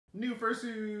New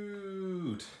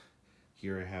fursuit!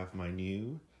 Here I have my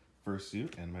new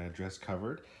fursuit and my address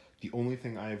covered. The only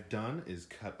thing I've done is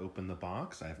cut open the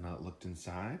box. I have not looked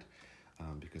inside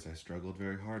because I struggled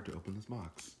very hard to open this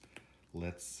box.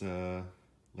 Let's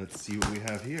see what we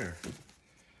have here.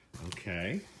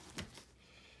 Okay,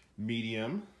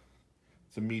 medium.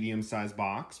 It's a medium-sized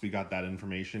box. We got that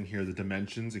information. Here are the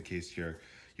dimensions in case you're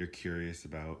curious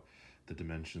about the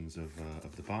dimensions of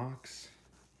the box.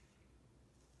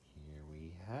 Here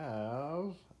we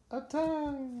have a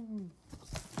tongue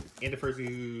and a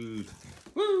fursuit.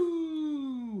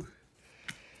 Woo!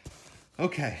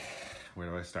 Okay, where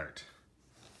do I start?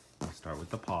 I'll start with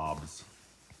the pobs.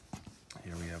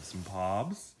 Here we have some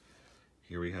pobs.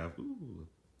 Here we have, ooh,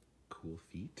 cool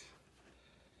feet.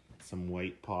 Some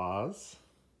white paws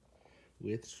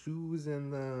with shoes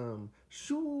in them.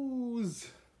 Shoes!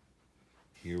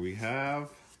 Here we have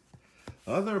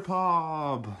other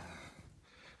pob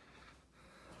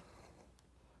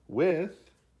with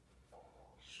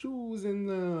shoes in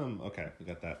them. Okay, we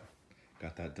got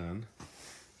that done.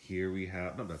 Here we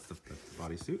have, no, that's the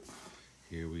bodysuit.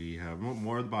 Here we have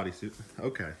more of the bodysuit.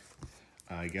 Okay,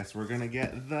 I guess we're gonna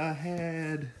get the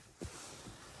head.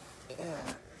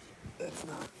 That's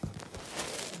not.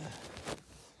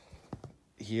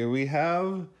 Here we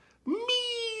have me.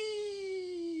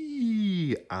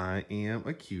 I am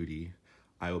a cutie.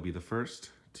 I will be the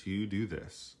first to do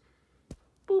this.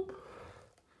 Boop.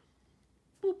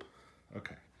 Boop.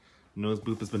 Okay. Nose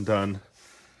boop has been done.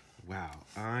 Wow,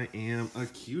 I am a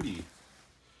cutie.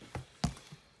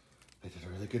 I did a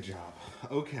really good job.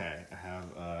 Okay, I have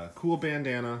a cool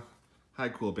bandana. Hi,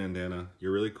 cool bandana.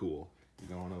 You're really cool.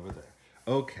 You're going over there.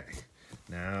 Okay,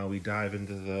 now we dive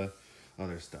into the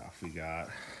other stuff. I got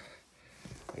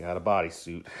a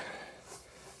bodysuit.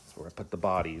 That's where I put the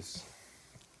bodies.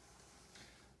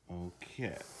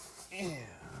 Okay, yeah.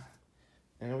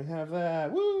 And we have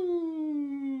that.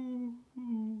 Woo!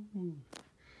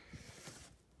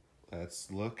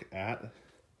 Let's look at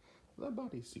the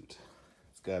bodysuit.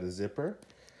 It's got a zipper.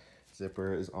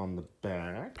 Zipper is on the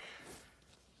back.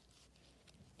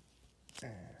 I'm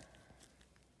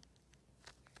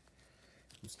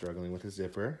struggling with a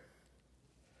zipper.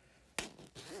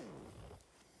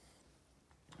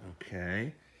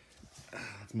 Okay.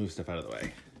 Let's move stuff out of the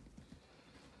way.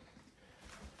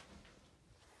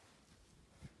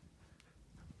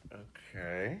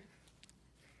 Okay.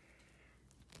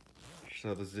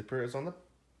 So the zipper is on the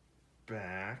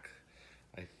back,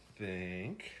 I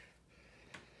think.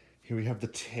 Here we have the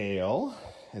tail.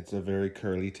 It's a very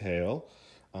curly tail.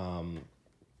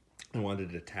 I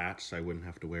wanted it attached so I wouldn't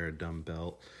have to wear a dumb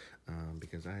belt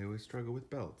because I always struggle with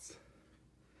belts.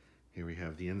 Here we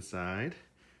have the inside.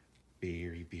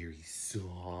 Very, very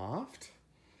soft.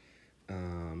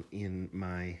 In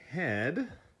my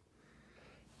head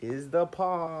is the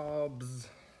pobs.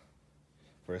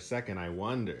 For a second I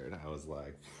wondered. I was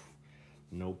like,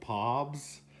 no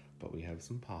pobs, but we have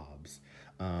some pobs.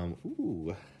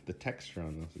 Ooh, the texture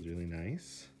on this is really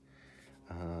nice.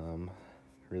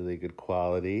 Really good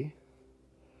quality.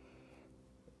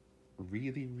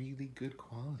 Really, really good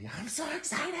quality. I'm so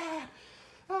excited!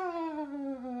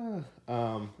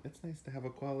 It's nice to have a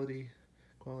quality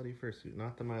fursuit.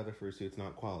 Not that my other fursuit's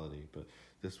not quality, but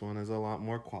this one has a lot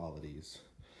more qualities.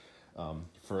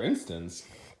 For instance,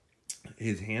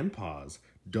 his hand paws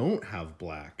don't have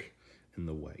black and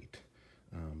the white,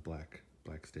 black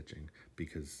stitching,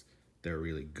 because they're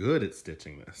really good at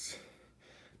stitching this.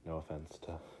 No offense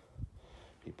to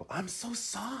people. I'm so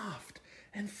soft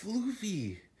and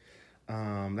floofy.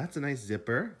 That's a nice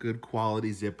zipper, good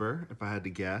quality zipper. If I had to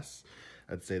guess,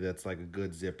 I'd say that's like a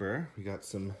good zipper. We got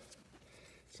some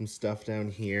stuff down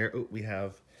here. Oh, we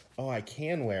have, oh, I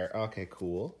can wear, okay,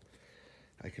 cool.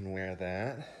 I can wear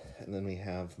that. And then we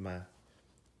have my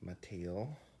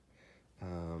tail.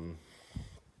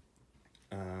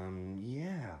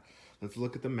 Yeah, let's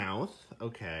look at the mouth.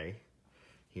 Okay,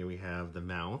 here we have the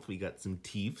mouth. We got some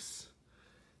teeths.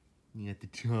 You got the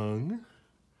tongue.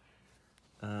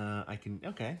 I can,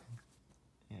 okay.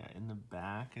 Yeah, in the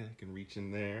back, I can reach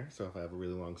in there. So if I have a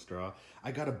really long straw.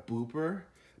 I got a booper.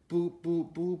 Boop,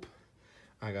 boop, boop.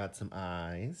 I got some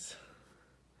eyes.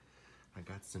 I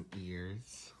got some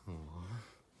ears. Aww.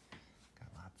 Got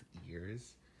lots of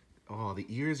ears. Oh, the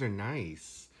ears are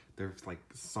nice. They're like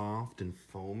soft and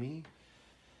foamy.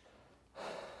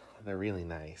 They're really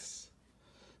nice.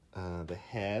 The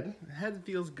head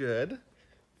feels good.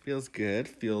 Feels good.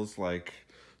 Feels like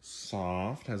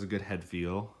soft. Has a good head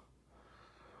feel.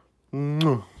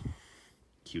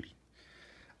 Cutie.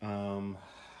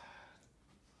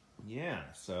 Yeah,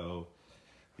 so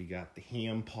we got the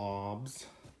ham pobs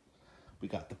We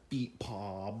got the feet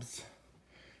pobs.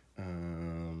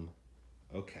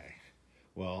 Okay.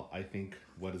 Well, I think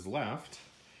what is left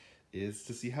is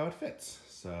to see how it fits.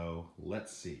 So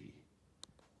let's see.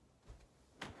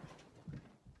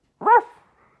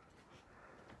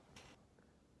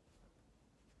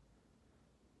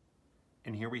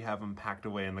 And here we have him packed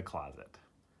away in the closet.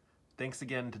 Thanks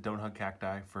again to Don't Hug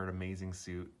Cacti for an amazing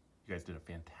suit. You guys did a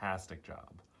fantastic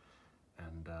job.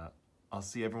 And I'll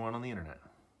see everyone on the internet.